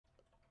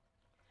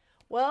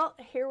Well,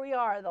 here we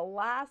are, the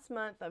last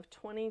month of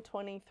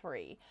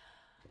 2023.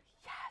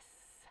 Yes!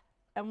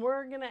 And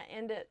we're going to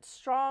end it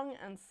strong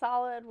and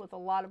solid with a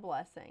lot of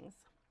blessings.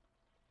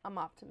 I'm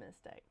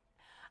optimistic.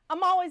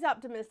 I'm always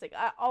optimistic.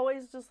 I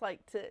always just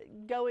like to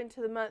go into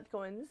the month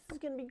going, this is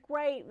going to be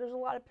great. There's a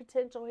lot of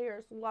potential here.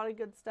 There's a lot of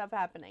good stuff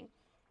happening.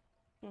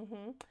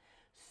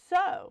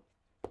 So,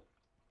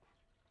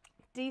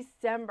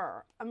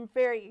 December. I'm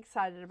very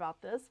excited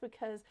about this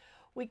because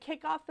we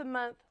kick off the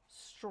month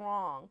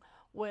strong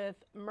with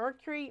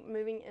Mercury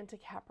moving into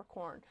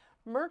Capricorn.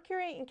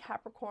 Mercury in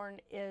Capricorn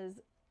is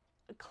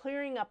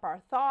clearing up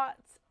our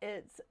thoughts.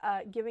 It's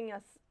giving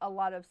us a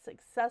lot of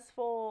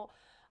successful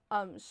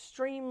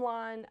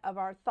streamline of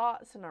our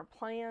thoughts and our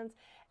plans.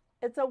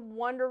 It's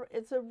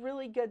a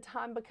really good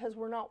time because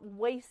we're not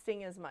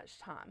wasting as much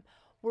time.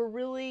 We're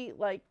really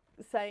like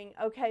saying,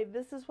 okay,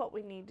 this is what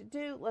we need to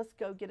do. Let's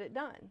go get it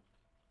done.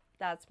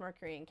 That's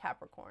Mercury in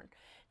Capricorn.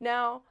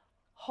 Now,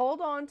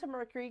 hold on to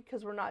Mercury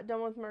because we're not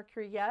done with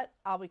Mercury yet.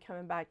 I'll be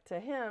coming back to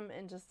him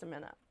in just a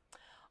minute.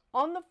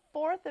 On the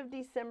 4th of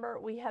December,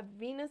 we have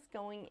Venus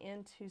going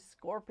into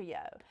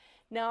Scorpio.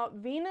 Now,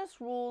 Venus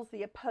rules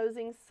the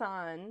opposing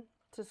sign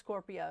to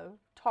Scorpio,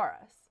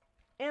 Taurus,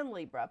 and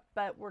Libra,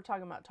 but we're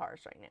talking about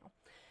Taurus right now.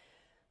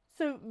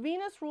 So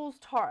Venus rules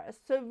Taurus.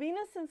 So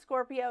Venus in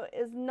Scorpio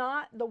is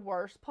not the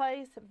worst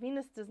place.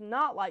 Venus does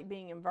not like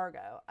being in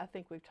Virgo. I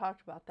think we've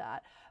talked about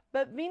that.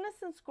 But Venus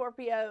in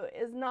Scorpio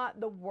is not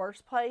the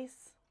worst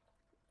place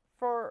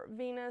for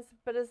Venus,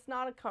 but it's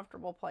not a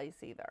comfortable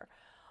place either.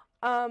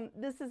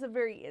 This is a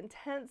very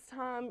intense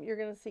time. You're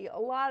going to see a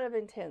lot of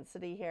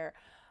intensity here.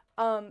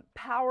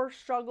 Power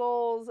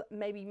struggles,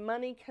 maybe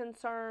money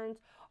concerns,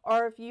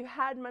 or if you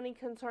had money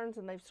concerns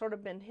and they've sort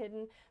of been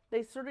hidden,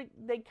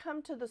 they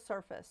come to the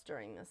surface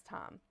during this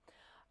time.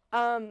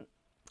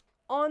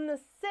 On the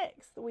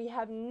 6th, we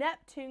have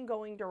Neptune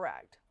going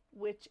direct,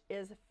 which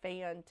is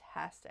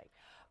fantastic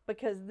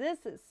because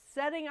this is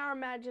setting our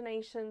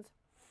imaginations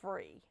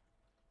free.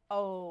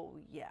 Oh,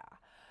 yeah.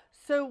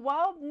 So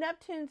while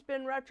Neptune's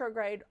been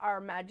retrograde, our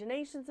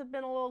imaginations have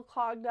been a little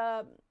clogged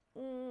up.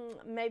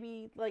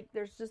 Maybe like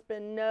there's just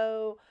been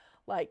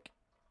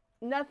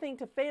nothing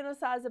to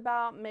fantasize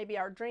about. Maybe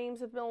our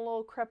dreams have been a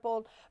little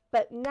crippled.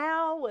 But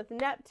now with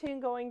Neptune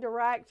going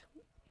direct,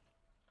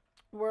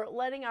 we're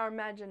letting our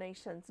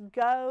imaginations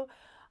go.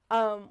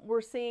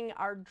 We're seeing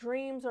our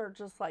dreams are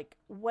just like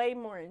way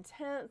more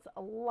intense,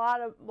 a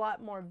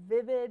lot more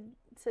vivid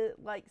to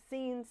like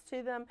scenes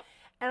to them,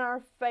 and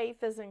our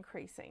faith is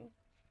increasing.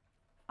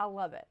 I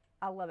love it.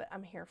 I love it.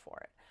 I'm here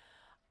for it.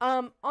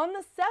 On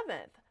the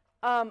 7th,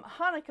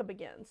 Hanukkah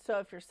begins. So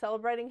if you're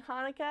celebrating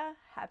Hanukkah,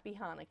 happy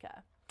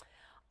Hanukkah.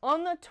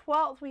 On the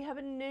 12th, we have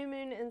a new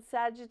moon in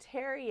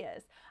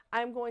Sagittarius.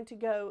 I'm going to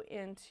go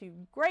into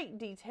great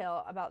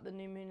detail about the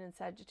new moon in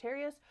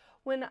Sagittarius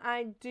when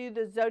I do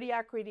the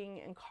zodiac reading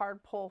and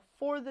card pull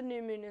for the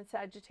new moon in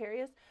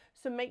Sagittarius.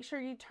 So make sure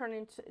you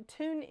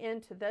tune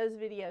into those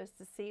videos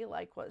to see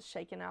like what's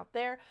shaking out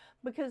there,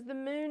 because the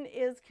moon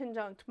is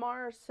conjunct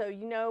Mars. So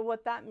you know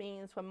what that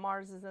means when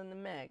Mars is in the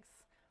mix.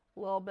 A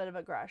little bit of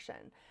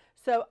aggression.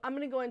 So I'm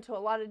going to go into a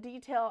lot of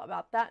detail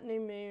about that new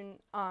moon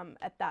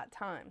at that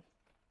time.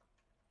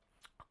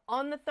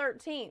 On the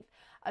 13th,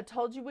 I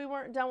told you we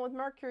weren't done with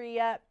Mercury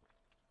yet.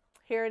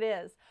 Here it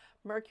is.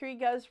 Mercury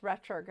goes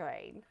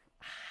retrograde.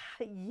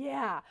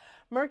 Yeah.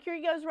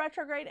 Mercury goes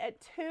retrograde at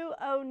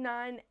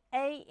 2:09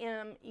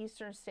 a.m.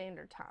 Eastern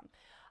Standard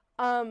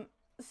Time.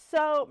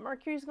 So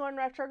Mercury's going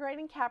retrograde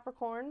in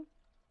Capricorn.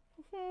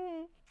 It's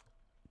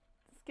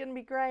going to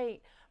be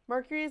great.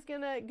 Mercury's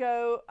going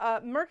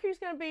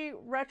to be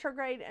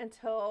retrograde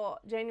until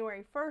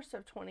January 1st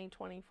of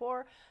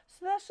 2024.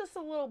 So that's just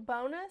a little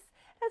bonus.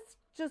 It's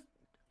just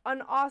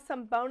an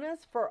awesome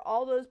bonus for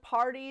all those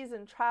parties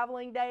and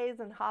traveling days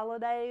and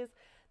holidays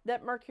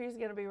that Mercury's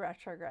going to be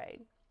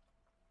retrograde.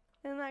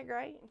 Isn't that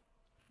great?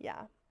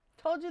 Yeah.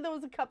 Told you there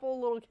was a couple of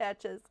little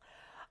catches.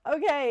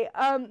 Okay,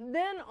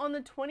 then on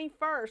the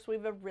 21st, we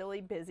have a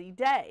really busy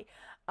day.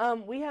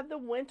 We have the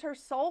winter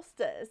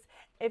solstice.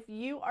 If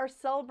you are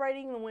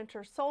celebrating the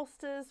winter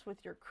solstice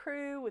with your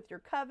crew, with your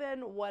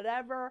coven,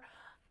 whatever,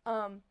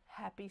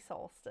 happy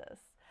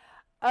solstice.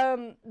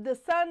 The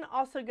sun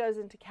also goes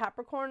into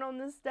Capricorn on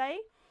this day.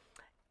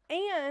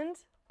 And,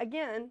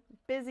 again,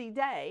 busy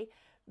day.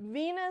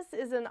 Venus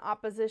is in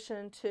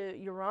opposition to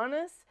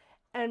Uranus,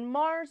 and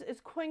Mars is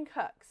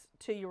quincunx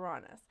to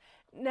Uranus.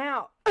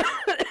 Now,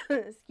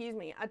 excuse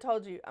me, I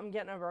told you I'm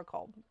getting over a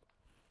cold.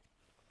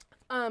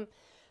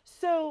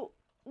 So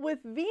with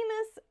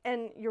Venus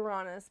and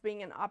Uranus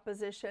being in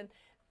opposition,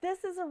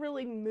 this is a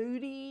really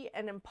moody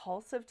and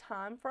impulsive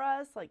time for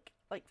us, like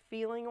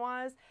feeling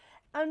wise.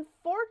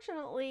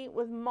 Unfortunately,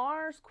 with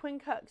Mars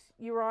quincunx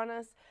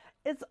Uranus,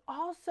 it's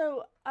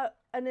also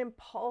an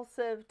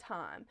impulsive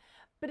time,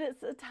 but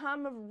it's a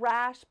time of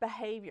rash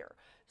behavior.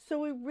 So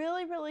we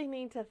really, really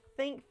need to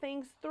think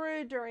things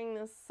through during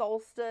this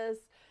solstice,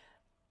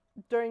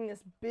 during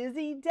this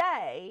busy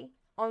day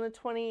on the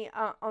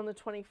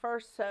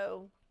 21st.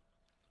 So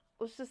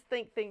Let's just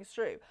think things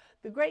through.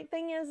 The great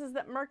thing is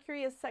that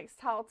Mercury is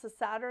sextile to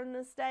Saturn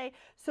this day,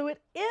 so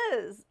it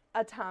is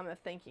a time of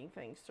thinking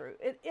things through.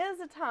 It is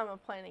a time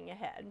of planning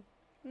ahead.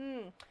 So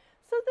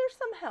there's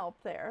some help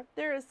there.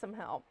 There is some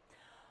help.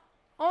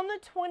 On the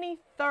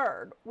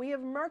 23rd, we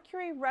have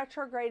Mercury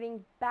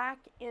retrograding back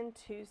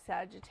into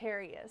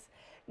Sagittarius.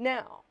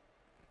 Now,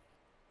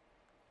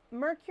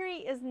 Mercury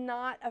is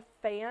not a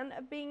fan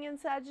of being in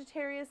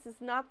Sagittarius.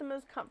 It's not the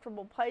most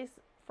comfortable place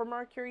for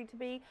Mercury to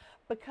be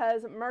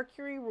because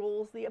Mercury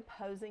rules the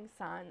opposing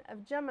sign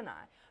of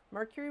Gemini.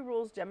 Mercury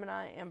rules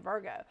Gemini and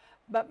Virgo,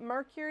 but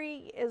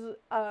Mercury is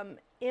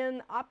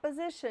in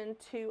opposition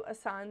to a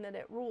sign that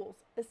it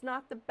rules. It's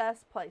not the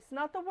best place,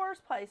 not the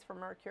worst place for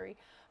Mercury,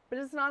 but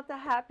it's not the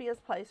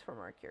happiest place for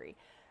Mercury.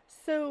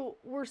 So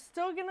we're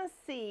still going to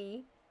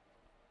see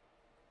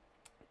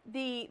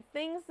the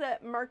things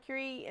that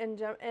Mercury and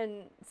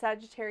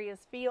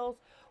Sagittarius feels,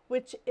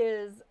 which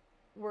is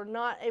we're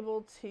not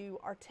able to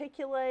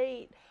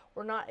articulate,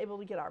 we're not able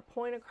to get our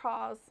point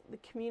across, the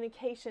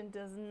communication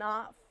does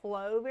not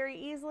flow very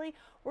easily.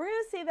 We're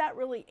going to see that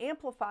really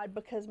amplified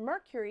because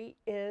Mercury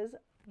is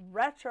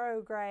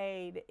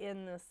retrograde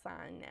in this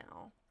sign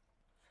now.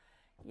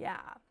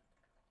 Yeah.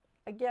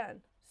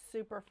 Again,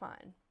 super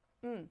fun.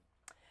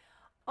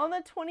 On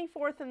the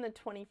 24th and the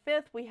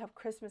 25th, we have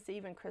Christmas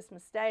Eve and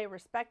Christmas Day,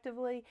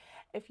 respectively.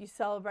 If you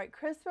celebrate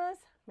Christmas,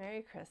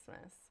 Merry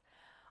Christmas.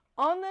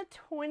 On the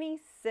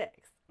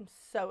 26th, I'm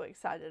so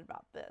excited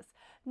about this.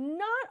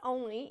 Not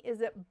only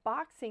is it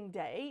Boxing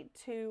Day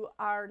to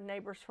our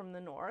neighbors from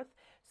the north,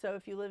 so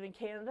if you live in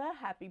Canada,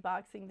 happy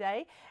Boxing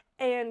Day,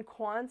 and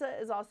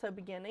Kwanzaa is also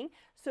beginning.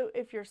 So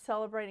if you're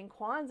celebrating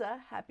Kwanzaa,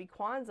 happy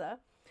Kwanzaa.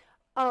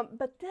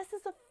 But this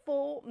is a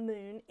full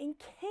moon in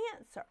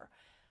Cancer.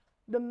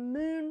 The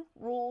moon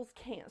rules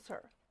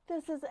Cancer.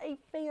 This is a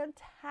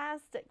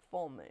fantastic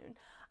full moon.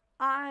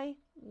 I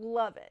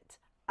love it.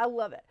 I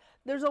love it.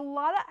 There's a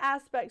lot of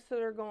aspects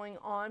that are going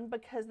on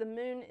because the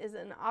moon is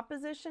in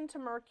opposition to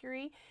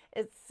Mercury,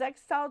 it's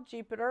sextile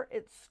Jupiter,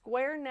 it's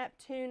square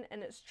Neptune,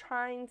 and it's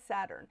trine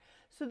Saturn.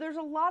 So there's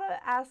a lot of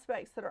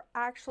aspects that are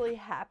actually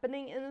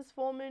happening in this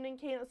full moon in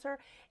Cancer.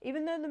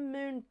 Even though the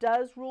moon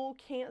does rule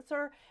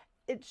Cancer,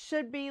 it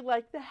should be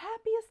like the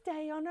happiest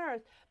day on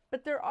earth.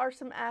 But there are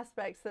some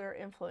aspects that are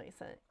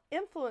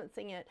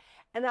influencing it.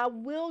 And I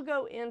will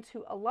go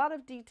into a lot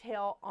of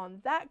detail on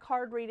that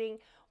card reading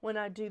when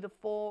I do the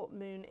full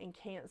moon in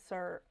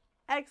Cancer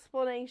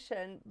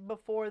explanation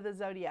before the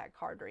zodiac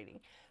card reading.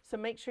 So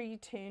make sure you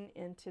tune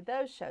into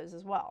those shows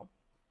as well.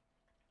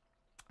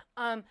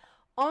 On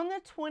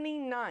the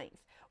 29th,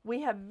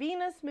 we have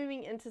Venus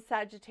moving into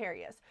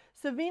Sagittarius.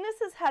 So Venus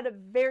has had a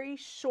very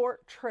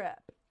short trip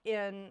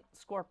in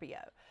Scorpio.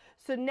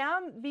 So now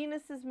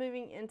Venus is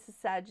moving into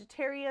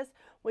Sagittarius,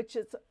 which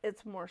is,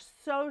 it's more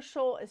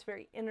social, it's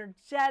very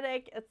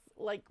energetic, it's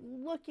like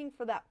looking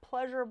for that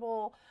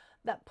pleasurable,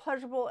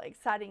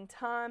 exciting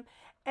time,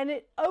 and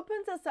it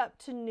opens us up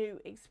to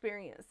new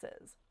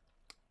experiences.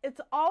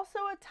 It's also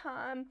a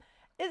time,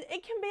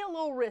 it can be a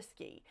little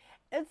risky.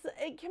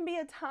 It can be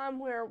a time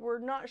where we're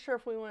not sure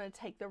if we want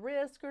to take the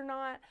risk or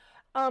not,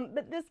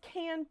 but this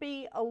can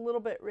be a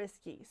little bit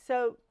risky.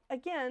 So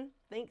again,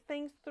 think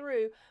things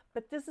through,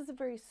 but this is a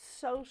very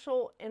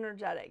social,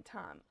 energetic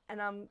time,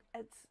 and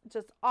it's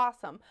just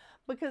awesome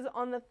because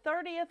on the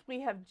 30th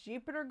we have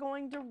Jupiter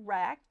going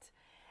direct,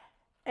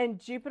 and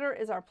Jupiter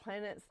is our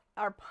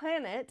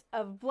planet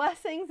of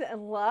blessings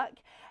and luck,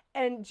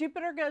 and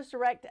Jupiter goes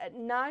direct at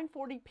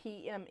 9:40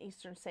 p.m.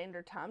 Eastern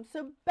Standard Time.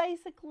 So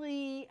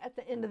basically, at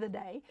the end of the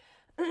day,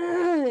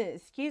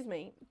 excuse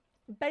me,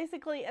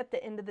 basically at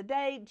the end of the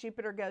day,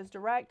 Jupiter goes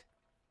direct.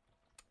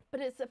 But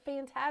it's a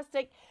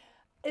fantastic,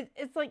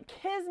 it's like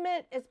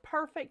kismet, it's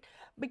perfect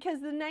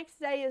because the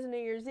next day is New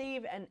Year's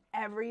Eve and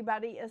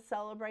everybody is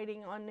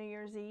celebrating on New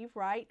Year's Eve,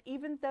 right?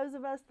 Even those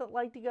of us that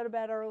like to go to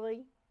bed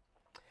early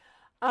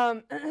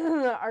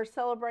are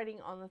celebrating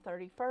on the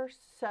 31st.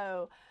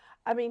 So,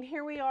 I mean,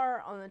 here we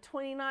are on the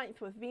 29th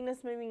with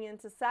Venus moving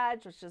into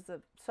Sag, which is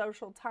a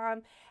social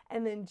time,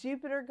 and then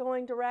Jupiter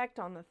going direct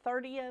on the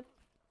 30th,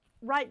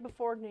 right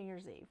before New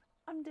Year's Eve.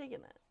 I'm digging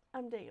it.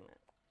 I'm digging it.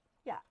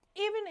 Yeah,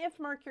 even if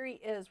Mercury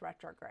is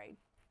retrograde,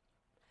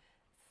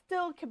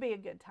 still could be a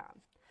good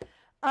time.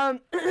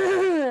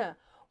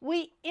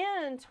 We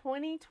end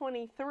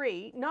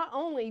 2023, not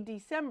only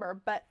December,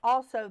 but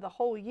also the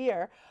whole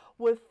year,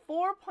 with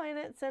 4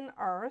 planets in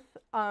Earth.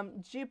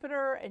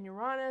 Jupiter and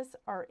Uranus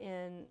are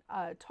in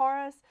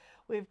Taurus.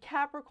 We have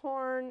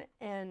Capricorn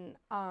and,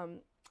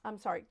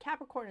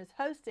 Capricorn is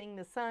hosting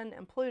the Sun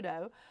and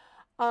Pluto.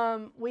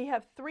 We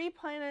have 3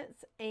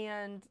 planets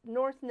and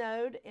North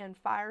Node in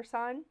Fire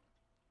sign.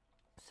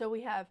 So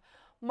we have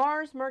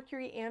Mars,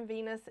 Mercury, and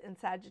Venus in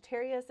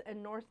Sagittarius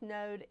and North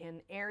Node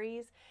in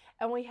Aries.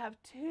 And we have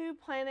 2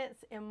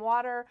 planets in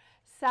water,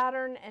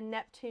 Saturn and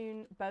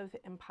Neptune, both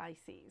in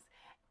Pisces.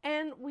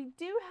 And we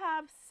do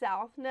have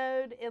South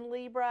Node in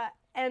Libra.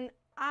 And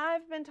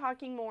I've been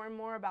talking more and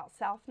more about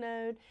South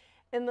Node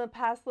in the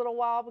past little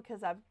while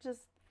because I've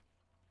just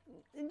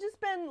just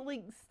been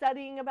like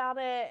studying about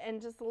it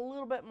and just a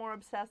little bit more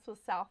obsessed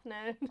with South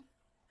Node.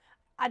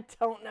 I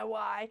don't know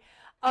why.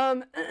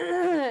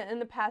 In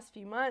the past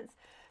few months.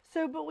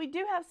 So, but we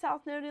do have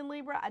South Node in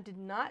Libra. I did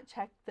not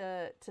check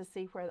to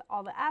see where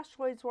all the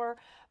asteroids were,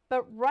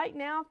 but right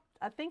now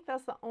I think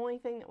that's the only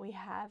thing that we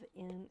have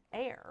in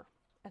air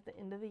at the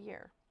end of the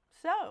year.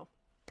 So,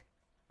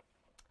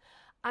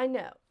 I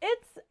know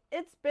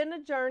it's been a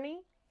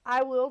journey.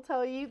 I will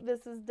tell you,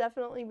 this has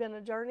definitely been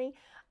a journey.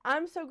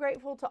 I'm so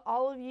grateful to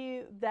all of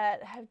you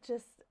that have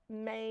just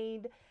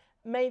made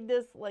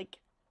this like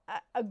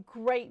a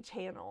great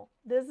channel.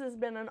 This has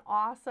been an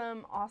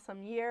awesome,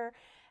 awesome year.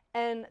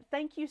 And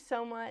thank you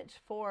so much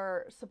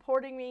for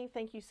supporting me.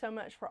 Thank you so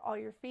much for all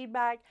your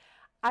feedback.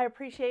 I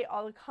appreciate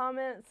all the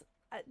comments.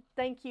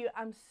 Thank you.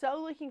 I'm so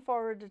looking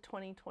forward to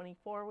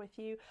 2024 with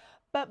you.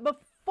 But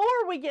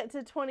before we get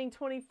to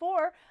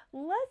 2024,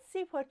 let's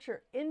see what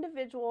your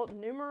individual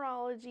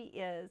numerology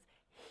is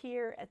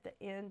here at the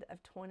end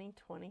of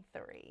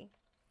 2023.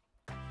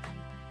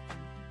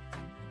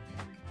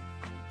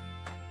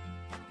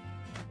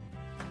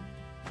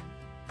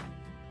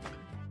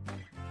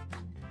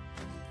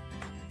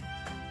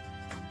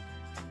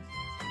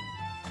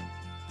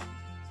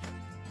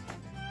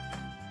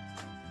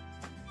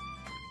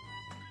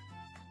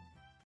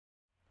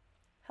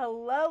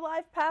 Hello,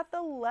 Life Path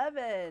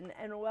 11,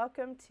 and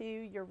welcome to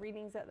your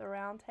readings at the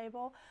Round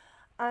Table.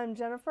 I'm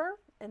Jennifer,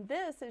 and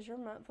this is your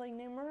monthly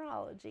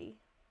numerology.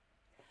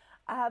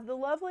 I have the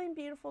lovely and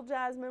beautiful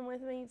Jasmine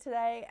with me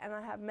today, and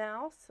I have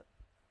Mouse,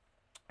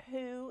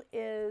 who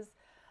is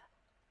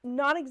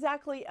not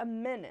exactly a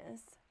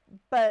menace,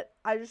 but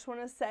I just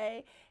want to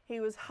say he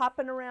was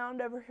hopping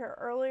around over here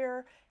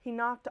earlier. He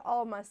knocked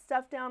all of my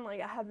stuff down. Like,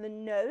 I have the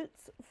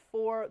notes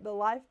for the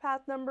life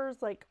path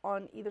numbers like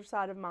on either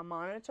side of my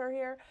monitor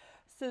here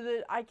so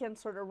that I can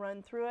sort of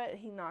run through it.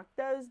 He knocked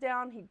those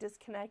down. He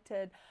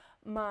disconnected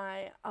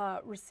my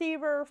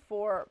receiver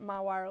for my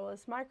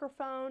wireless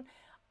microphone.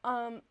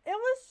 It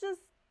was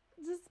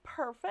just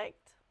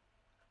perfect.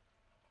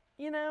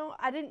 You know,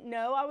 I didn't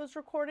know I was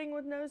recording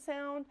with no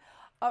sound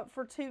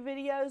for 2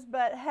 videos,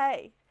 but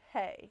hey,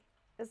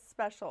 it's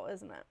special,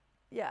 isn't it?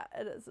 Yeah,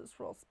 it is. It's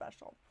real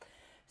special.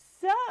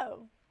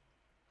 So,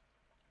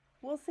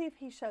 we'll see if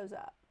he shows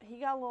up. He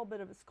got a little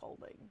bit of a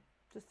scolding,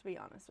 just to be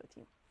honest with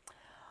you.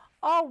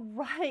 All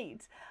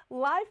right,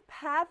 Life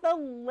Path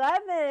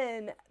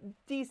 11.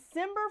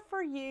 December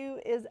for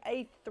you is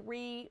a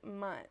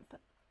 3-month.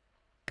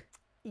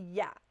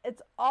 Yeah,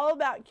 it's all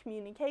about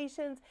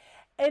communications,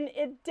 and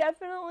it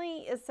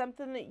definitely is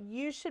something that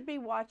you should be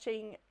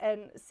watching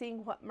and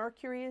seeing what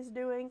Mercury is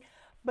doing,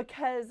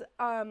 because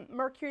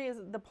Mercury is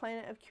the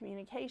planet of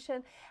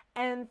communication,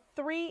 and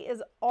 3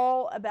 is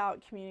all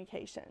about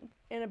communication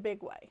in a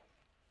big way.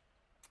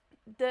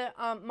 The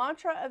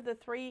mantra of the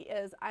 3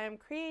 is, I am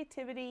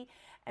creativity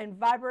and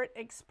vibrant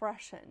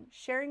expression,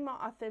 sharing my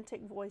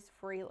authentic voice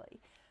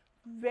freely.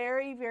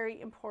 Very, very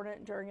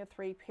important during a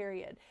 3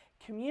 period.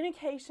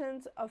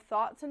 Communications of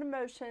thoughts and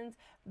emotions,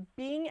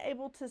 being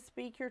able to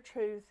speak your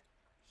truth,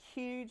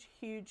 huge,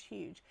 huge,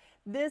 huge.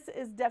 This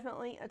is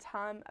definitely a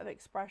time of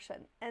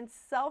expression, and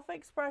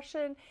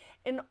self-expression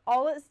in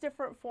all its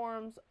different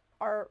forms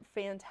are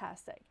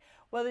fantastic.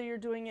 Whether you're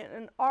doing it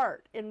in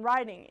art, in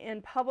writing,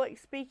 in public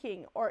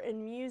speaking, or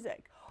in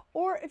music,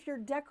 or if you're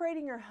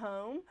decorating your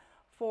home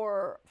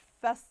for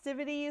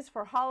festivities,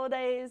 for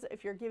holidays,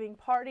 if you're giving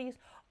parties,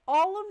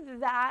 all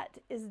of that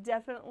is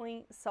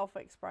definitely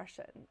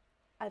self-expression.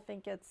 I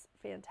think it's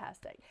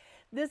fantastic.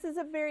 This is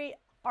a very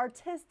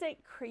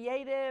artistic,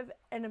 creative,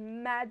 and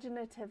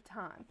imaginative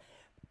time.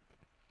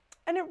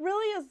 And it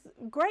really is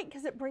great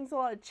because it brings a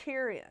lot of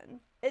cheer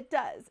in. It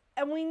does.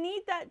 And we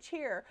need that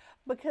cheer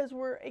because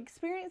we're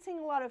experiencing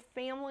a lot of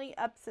family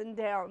ups and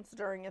downs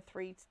during a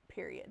 3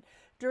 period.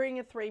 During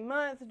a 3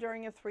 month,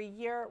 during a 3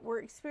 year, we're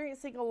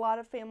experiencing a lot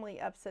of family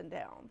ups and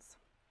downs.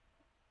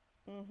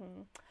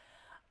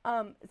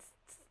 It's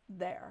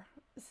there.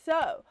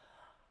 So,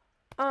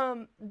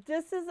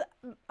 this is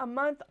a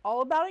month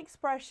all about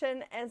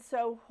expression, and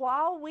so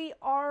while we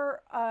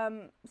are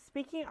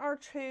speaking our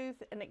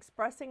truth and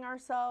expressing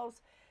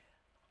ourselves,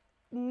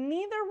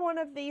 neither one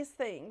of these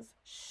things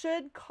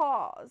should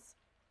cause,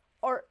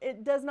 or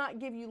it does not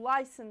give you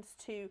license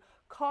to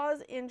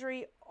cause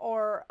injury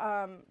or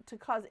to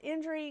cause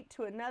injury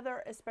to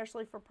another,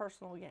 especially for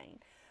personal gain.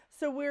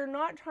 So we're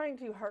not trying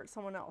to hurt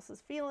someone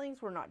else's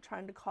feelings. We're not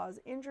trying to cause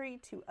injury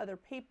to other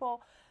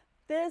people.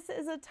 This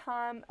is a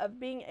time of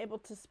being able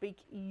to speak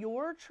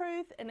your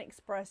truth and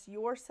express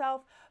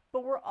yourself,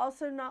 but we're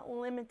also not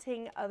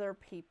limiting other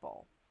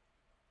people.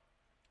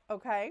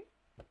 Okay?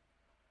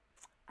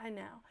 I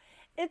know.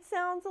 It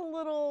sounds a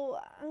little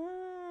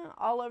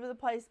all over the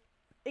place.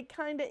 It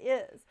kind of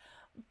is.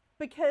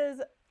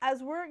 Because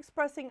as we're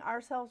expressing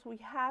ourselves, we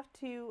have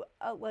to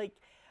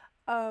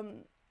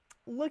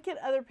look at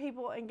other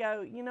people and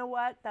go, you know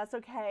what? That's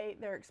okay.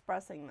 They're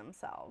expressing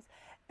themselves.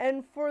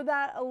 And for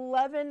that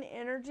 11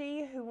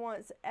 energy who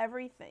wants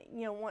everything,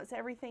 wants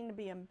everything to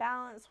be in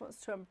balance, wants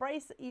to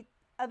embrace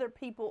other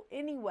people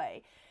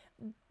anyway,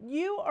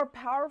 you are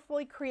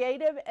powerfully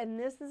creative, and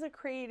this is a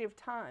creative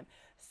time.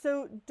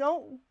 So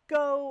don't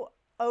go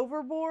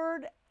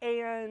overboard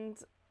and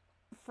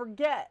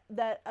forget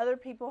that other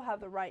people have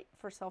the right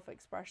for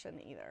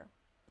self-expression either,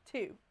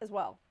 too, as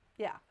well.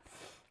 Yeah.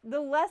 The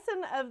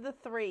lesson of the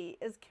 3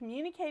 is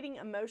communicating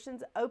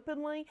emotions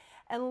openly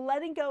and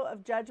letting go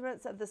of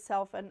judgments of the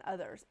self and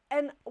others.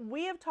 And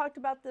we have talked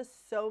about this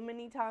so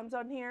many times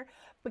on here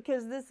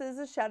because this is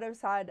a shadow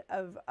side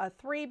of a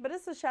 3, but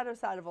it's a shadow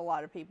side of a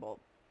lot of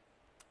people.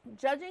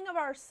 Judging of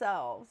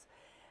ourselves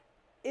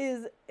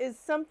is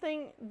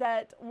something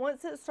that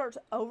once it starts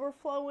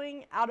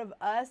overflowing out of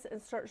us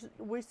and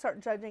we start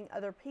judging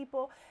other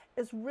people,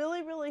 it's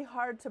really, really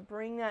hard to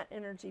bring that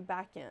energy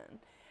back in.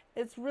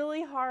 It's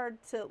really hard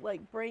to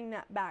bring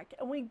that back,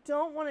 and we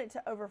don't want it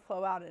to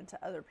overflow out into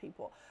other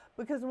people,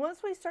 because once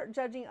we start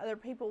judging other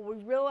people, we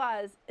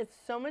realize it's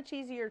so much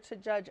easier to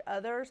judge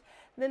others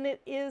than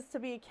it is to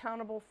be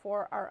accountable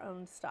for our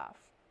own stuff.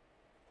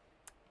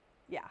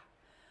 Yeah.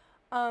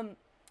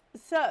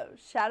 So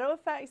shadow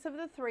effects of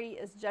the 3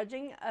 is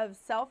judging of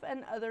self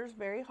and others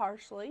very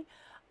harshly,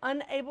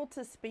 unable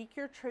to speak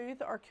your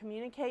truth or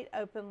communicate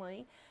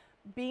openly,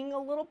 being a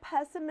little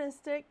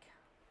pessimistic.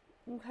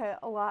 Okay,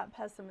 a lot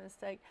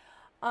pessimistic,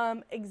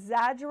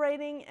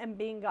 exaggerating, and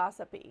being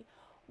gossipy.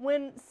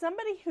 When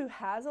somebody who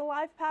has a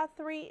life path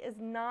 3 is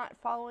not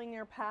following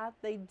their path,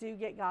 they do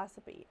get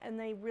gossipy and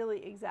they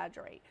really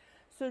exaggerate.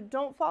 So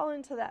don't fall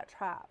into that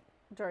trap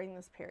during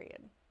this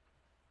period.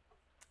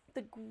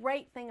 The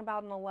great thing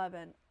about an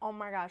 11, oh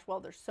my gosh,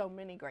 well, there's so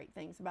many great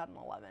things about an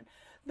 11.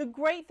 The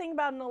great thing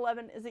about an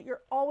 11 is that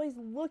you're always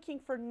looking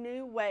for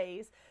new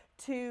ways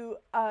to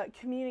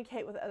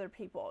communicate with other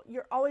people.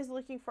 You're always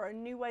looking for a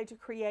new way to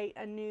create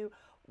a new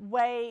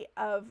way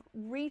of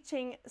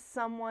reaching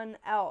someone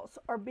else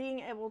or being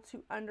able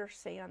to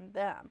understand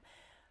them.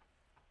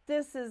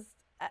 This is,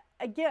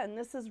 again,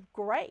 this is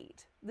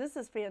great. This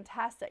is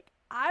fantastic.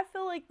 I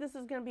feel like this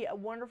is going to be a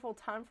wonderful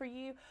time for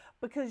you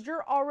because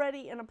you're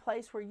already in a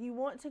place where you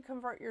want to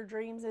convert your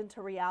dreams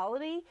into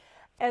reality,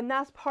 and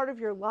that's part of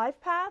your life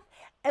path.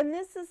 And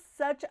this is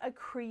such a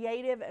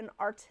creative and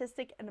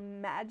artistic and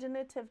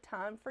imaginative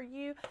time for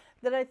you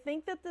that I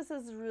think that this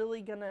is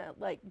really going to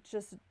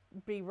just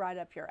be right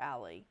up your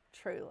alley,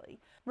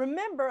 truly.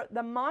 Remember,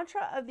 the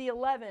mantra of the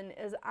 11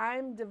 is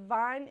I'm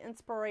divine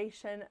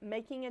inspiration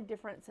making a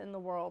difference in the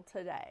world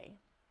today.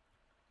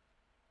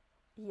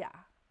 Yeah.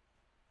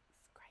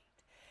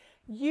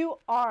 You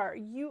are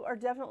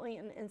definitely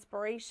an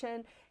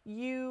inspiration.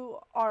 You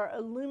are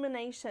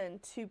illumination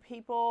to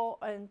people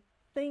and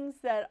things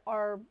that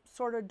are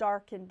sort of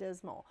dark and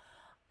dismal.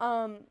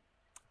 And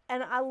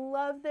I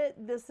love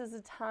that this is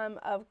a time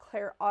of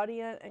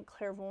clairaudient and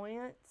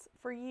clairvoyance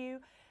for you.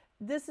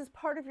 This is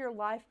part of your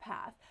life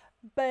path,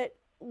 but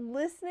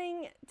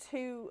listening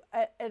to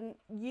and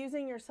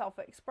using your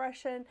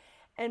self-expression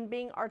and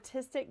being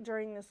artistic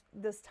during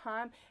this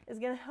time is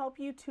going to help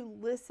you to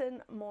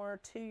listen more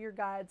to your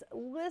guides,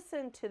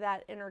 listen to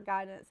that inner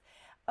guidance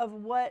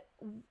of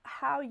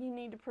how you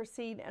need to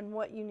proceed and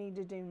what you need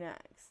to do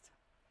next.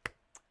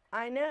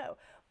 I know,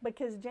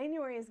 because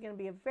January is going to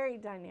be a very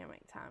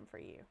dynamic time for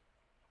you.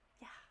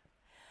 Yeah.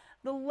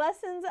 The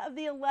lessons of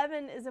the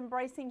 11 is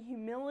embracing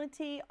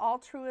humility,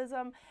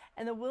 altruism,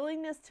 and the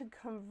willingness to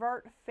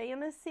convert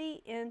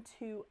fantasy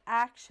into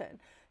action.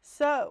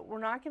 So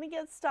we're not going to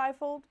get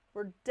stifled.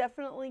 We're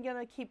definitely going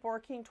to keep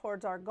working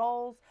towards our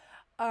goals.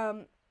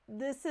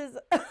 This is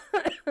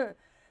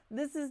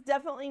this is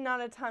definitely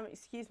not a time,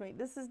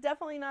 this is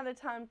definitely not a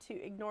time to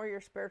ignore your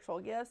spiritual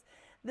gifts.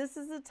 This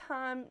is a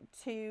time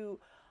to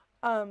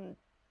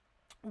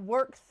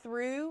work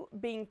through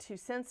being too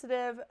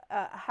sensitive,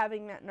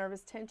 having that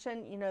nervous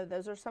tension. You know,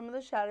 those are some of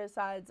the shadow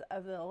sides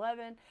of the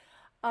 11.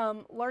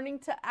 Learning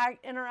to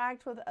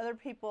interact with other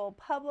people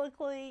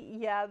publicly.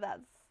 Yeah,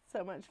 that's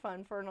so much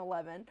fun for an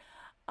 11.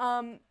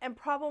 And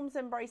problems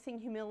embracing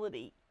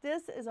humility.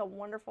 This is a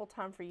wonderful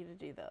time for you to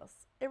do this.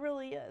 It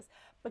really is,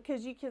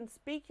 because you can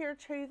speak your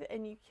truth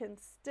and you can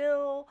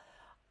still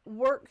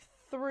work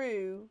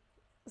through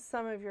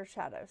some of your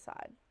shadow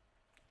side.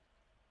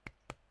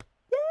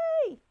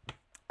 Yay!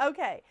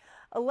 Okay,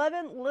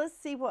 11, let's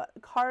see what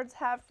cards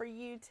have for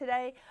you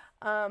today.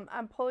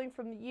 I'm pulling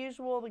from the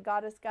usual, the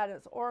Goddess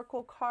Guidance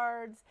Oracle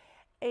cards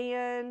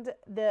and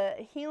the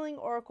Healing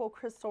Oracle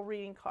Crystal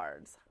Reading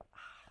cards.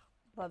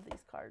 Love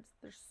these cards.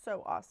 They're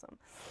so awesome.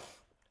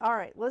 All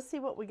right, let's see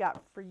what we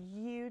got for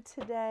you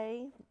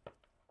today.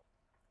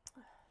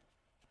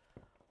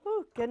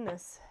 Oh,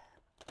 goodness.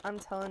 I'm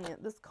telling you,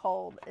 this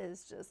cold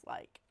is just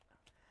like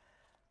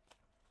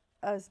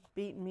us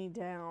beating me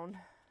down.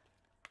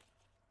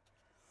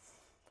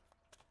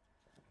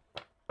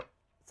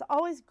 It's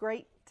always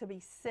great to be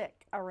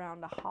sick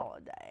around a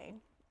holiday,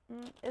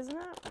 isn't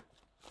it?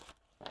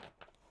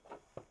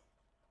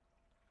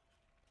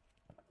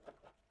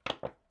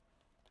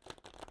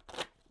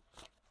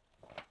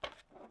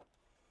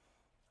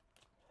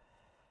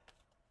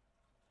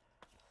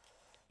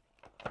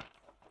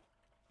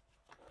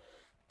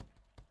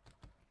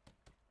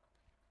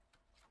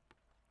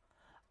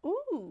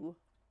 Ooh,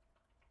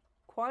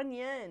 Kuan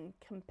Yin,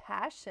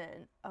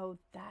 compassion. Oh,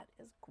 that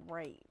is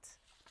great.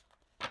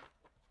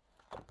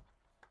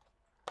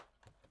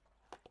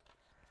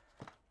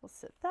 We'll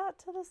sit that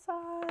to the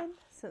side.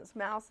 Since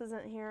Mouse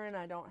isn't here and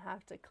I don't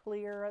have to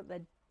clear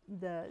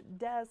the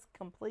desk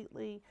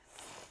completely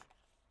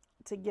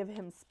to give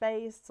him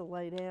space to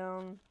lay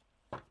down.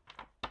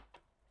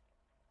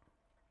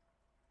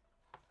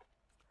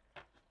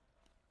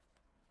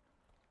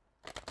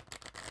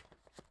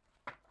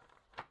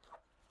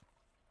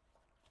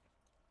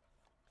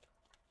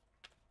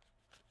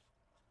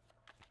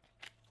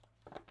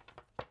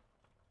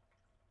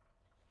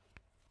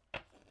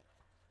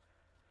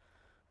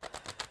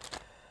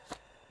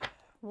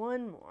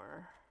 One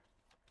more.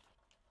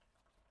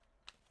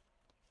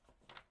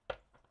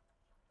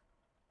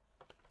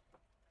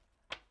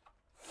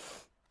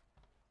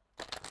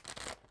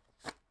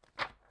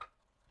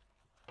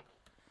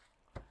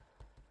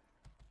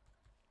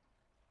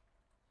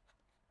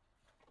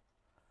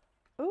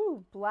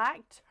 Ooh,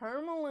 black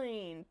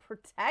tourmaline,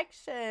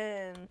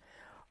 protection.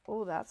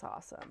 Oh, that's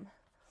awesome.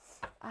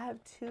 I have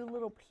 2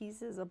 little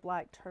pieces of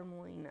black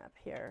tourmaline up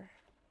here.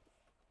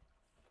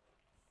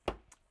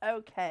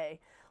 Okay,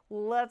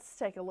 let's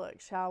take a look,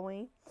 shall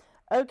we?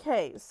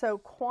 Okay, so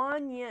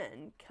Kuan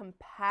Yin,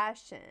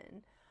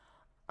 compassion.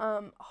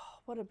 Oh,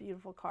 what a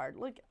beautiful card.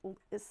 Look,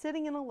 it's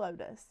sitting in a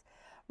lotus.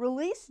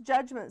 Release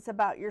judgments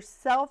about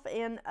yourself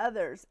and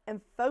others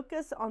and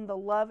focus on the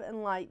love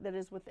and light that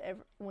is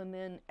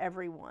within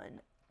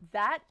everyone.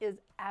 That is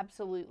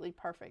absolutely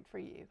perfect for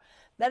you.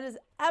 That is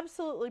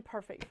absolutely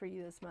perfect for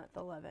you this month,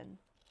 11.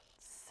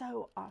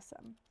 So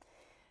awesome.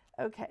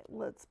 Okay,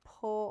 let's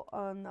pull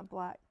on the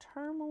black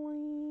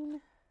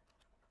tourmaline,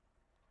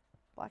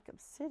 black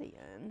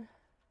obsidian,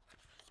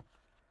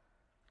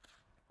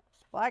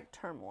 black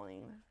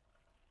tourmaline,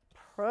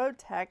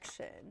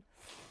 protection.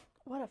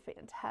 What a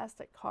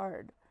fantastic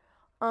card.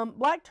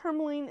 Black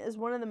tourmaline is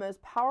one of the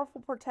most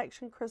powerful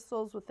protection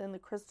crystals within the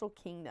crystal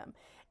kingdom.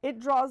 It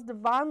draws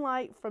divine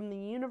light from the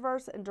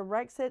universe and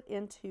directs it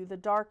into the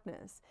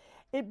darkness.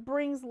 It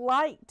brings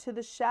light to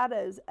the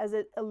shadows as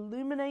it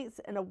illuminates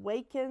and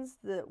awakens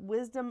the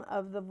wisdom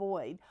of the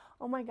void.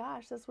 Oh my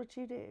gosh, that's what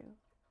you do.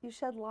 You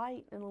shed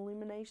light and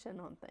illumination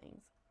on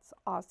things. It's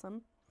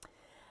awesome.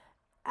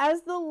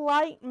 As the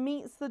light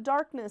meets the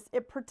darkness,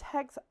 it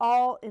protects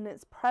all in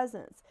its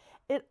presence.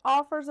 It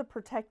offers a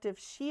protective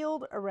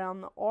shield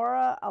around the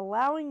aura,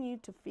 allowing you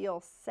to feel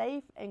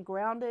safe and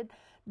grounded,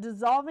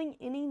 dissolving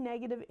any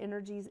negative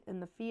energies in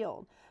the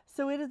field.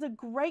 So it is a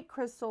great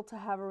crystal to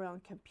have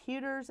around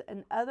computers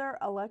and other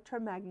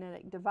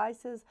electromagnetic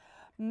devices,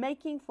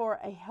 making for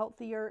a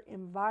healthier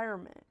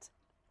environment.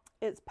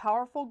 It's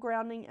powerful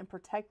grounding and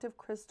protective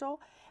crystal.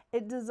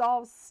 It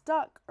dissolves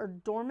stuck or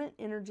dormant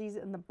energies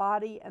in the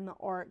body and the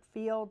auric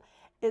field.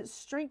 It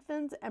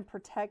strengthens and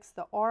protects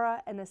the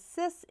aura and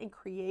assists in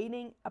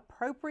creating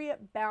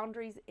appropriate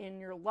boundaries in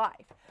your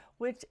life,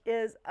 which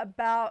is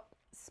about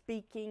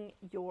speaking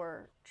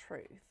your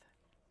truth.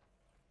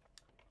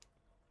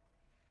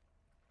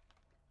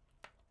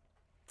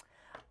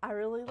 I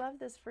really love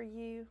this for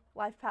you.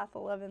 Life Path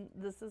 11,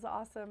 this is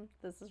awesome.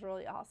 This is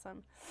really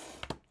awesome.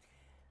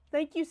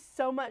 Thank you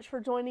so much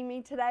for joining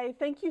me today.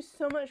 Thank you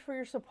so much for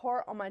your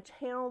support on my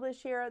channel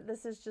this year.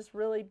 This has just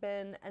really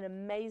been an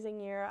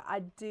amazing year. I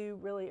do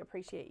really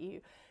appreciate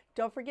you.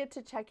 Don't forget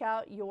to check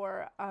out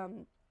your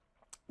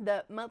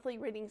the monthly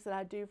readings that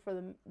I do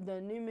for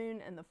the new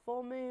moon and the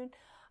full moon.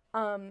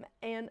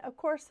 And of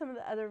course, some of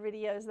the other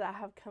videos that I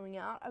have coming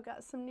out. I've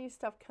got some new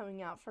stuff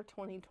coming out for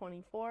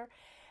 2024.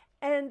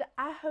 And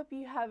I hope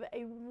you have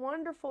a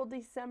wonderful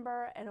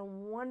December and a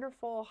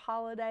wonderful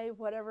holiday,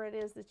 whatever it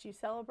is that you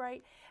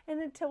celebrate. And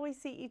until we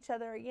see each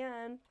other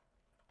again,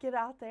 get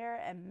out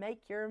there and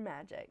make your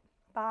magic.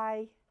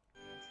 Bye.